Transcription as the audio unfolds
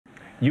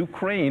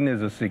Ukraine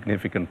is a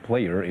significant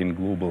player in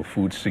global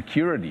food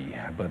security,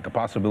 but the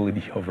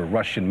possibility of a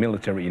Russian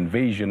military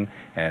invasion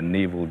and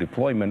naval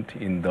deployment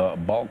in the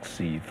Black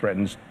Sea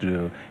threatens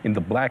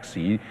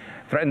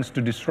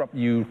to disrupt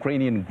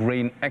Ukrainian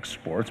grain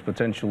exports,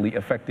 potentially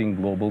affecting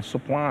global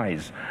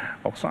supplies.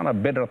 Oksana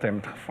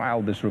Bedratem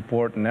filed this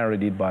report,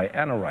 narrated by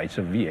Anna Rice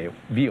of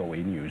VOA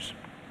News.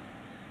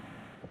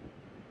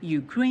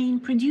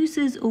 Ukraine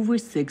produces over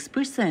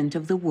 6%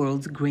 of the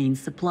world's grain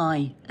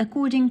supply,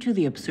 according to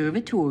the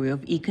Observatory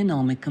of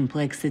Economic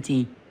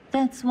Complexity.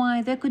 That's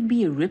why there could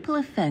be a ripple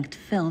effect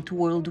felt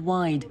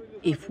worldwide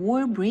if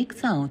war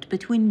breaks out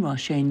between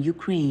Russia and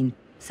Ukraine,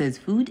 says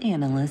food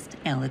analyst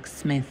Alex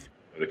Smith.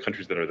 The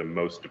countries that are the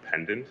most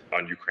dependent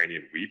on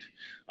Ukrainian wheat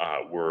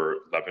were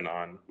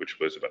Lebanon, which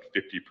was about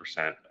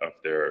 50% of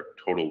their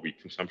total wheat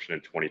consumption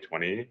in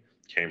 2020.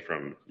 Came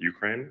from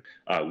Ukraine.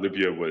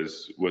 Libya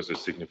was a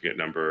significant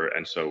number,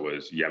 and so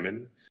was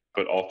Yemen.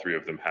 But all three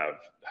of them have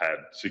had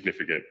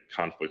significant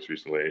conflicts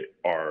recently,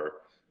 are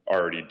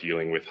already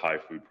dealing with high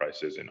food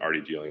prices and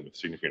already dealing with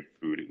significant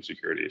food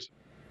insecurities.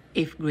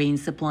 If grain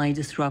supply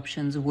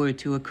disruptions were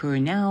to occur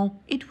now,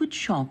 it would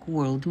shock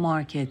world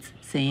markets,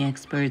 say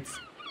experts.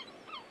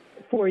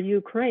 For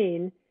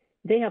Ukraine,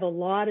 they have a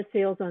lot of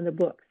sales on the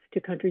books to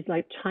countries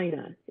like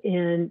China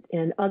and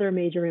other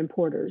major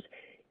importers.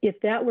 If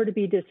that were to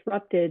be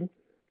disrupted,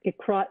 it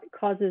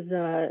causes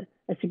a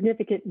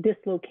significant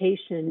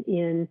dislocation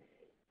in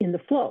the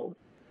flow.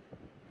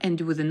 And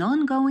with an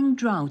ongoing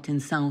drought in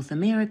South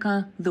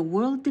America, the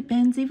world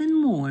depends even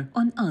more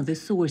on other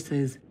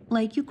sources,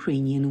 like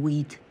Ukrainian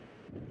wheat.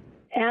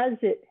 As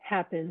it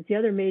happens, the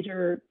other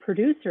major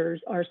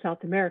producers are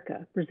South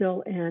America,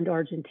 Brazil and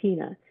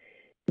Argentina.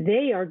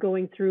 They are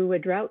going through a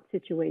drought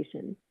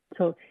situation.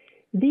 So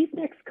these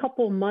next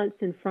couple months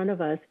in front of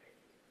us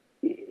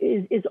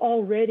is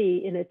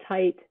already in a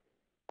tight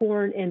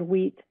corn and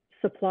wheat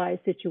supply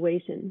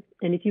situation.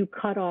 And if you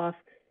cut off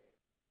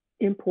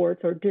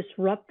imports or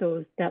disrupt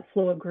that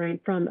flow of grain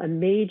from a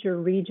major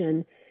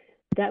region,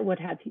 that would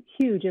have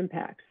huge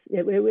impacts.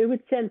 It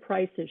would send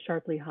prices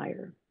sharply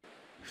higher.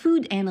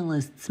 Food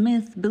analyst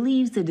Smith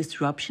believes the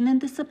disruption in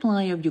the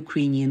supply of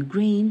Ukrainian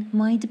grain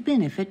might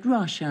benefit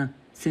Russia,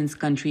 since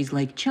countries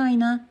like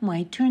China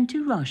might turn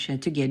to Russia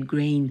to get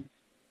grain.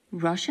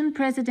 Russian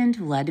President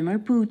Vladimir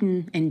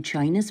Putin and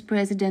China's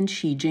President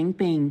Xi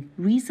Jinping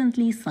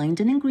recently signed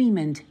an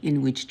agreement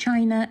in which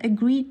China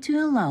agreed to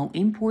allow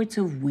imports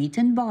of wheat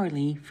and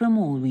barley from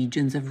all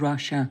regions of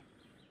Russia.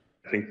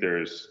 I think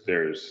there's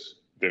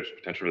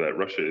potential for that.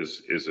 Russia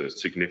is a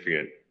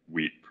significant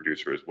wheat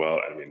producer as well.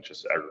 I mean,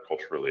 just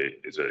agriculturally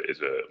is a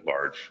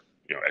large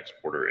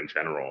exporter in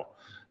general.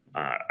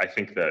 I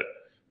think that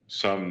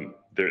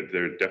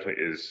there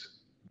definitely is.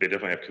 They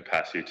definitely have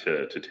capacity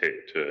to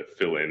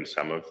fill in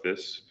some of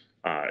this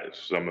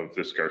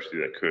scarcity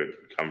that could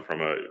come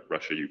from a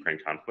Russia-Ukraine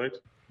conflict.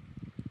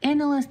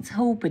 Analysts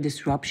hope a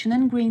disruption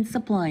in grain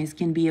supplies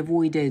can be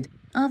avoided.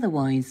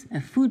 Otherwise,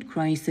 a food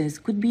crisis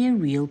could be a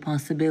real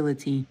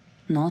possibility,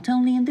 not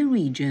only in the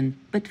region,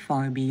 but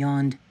far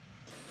beyond.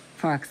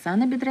 For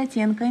Oksana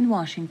Bedratenko in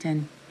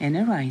Washington,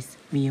 Anna Rice,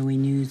 VOA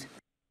News.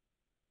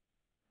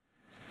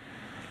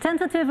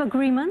 Tentative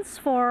agreements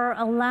for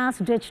a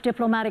last-ditch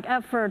diplomatic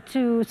effort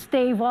to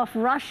stave off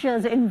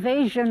Russia's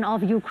invasion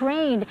of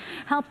Ukraine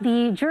helped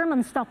the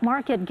German stock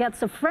market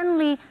get a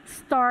friendly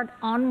start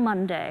on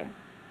Monday.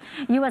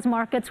 U.S.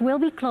 markets will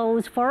be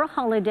closed for a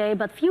holiday,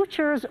 but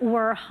futures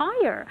were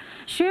higher.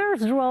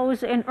 Shares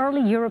rose in early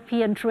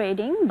European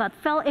trading, but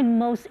fell in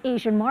most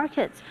Asian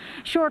markets.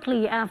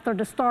 Shortly after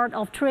the start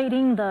of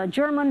trading, the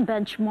German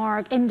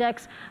benchmark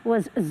index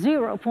was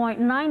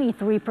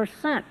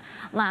 0.93%.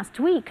 Last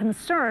week,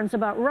 concerns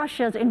about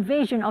Russia's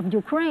invasion of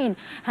Ukraine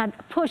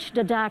had pushed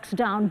the DAX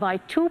down by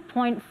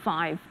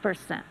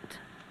 2.5%.